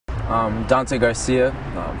Dante Garcia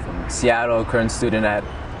from Seattle, current student at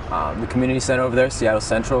the community center over there, Seattle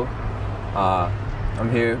Central. I'm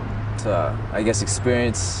here to, I guess,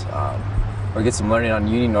 experience or get some learning on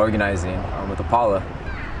union organizing with APALA.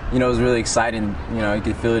 You know, it was really exciting. You know, you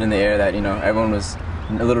could feel it in the air that, you know, everyone was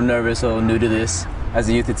a little nervous, a little new to this. As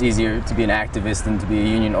a youth, it's easier to be an activist than to be a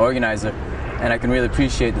union organizer. And I can really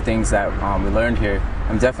appreciate the things that we learned here.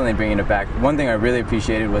 I'm definitely bringing it back. One thing I really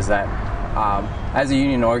appreciated was that as a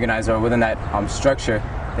union organizer, within that structure,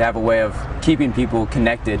 they have a way of keeping people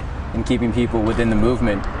connected and keeping people within the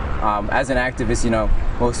movement. As an activist, you know,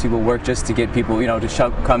 most people work just to get people, you know, to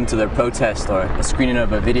come to their protest or a screening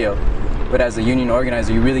of a video. But as a union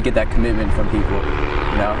organizer, you really get that commitment from people,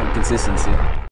 you know, and consistency.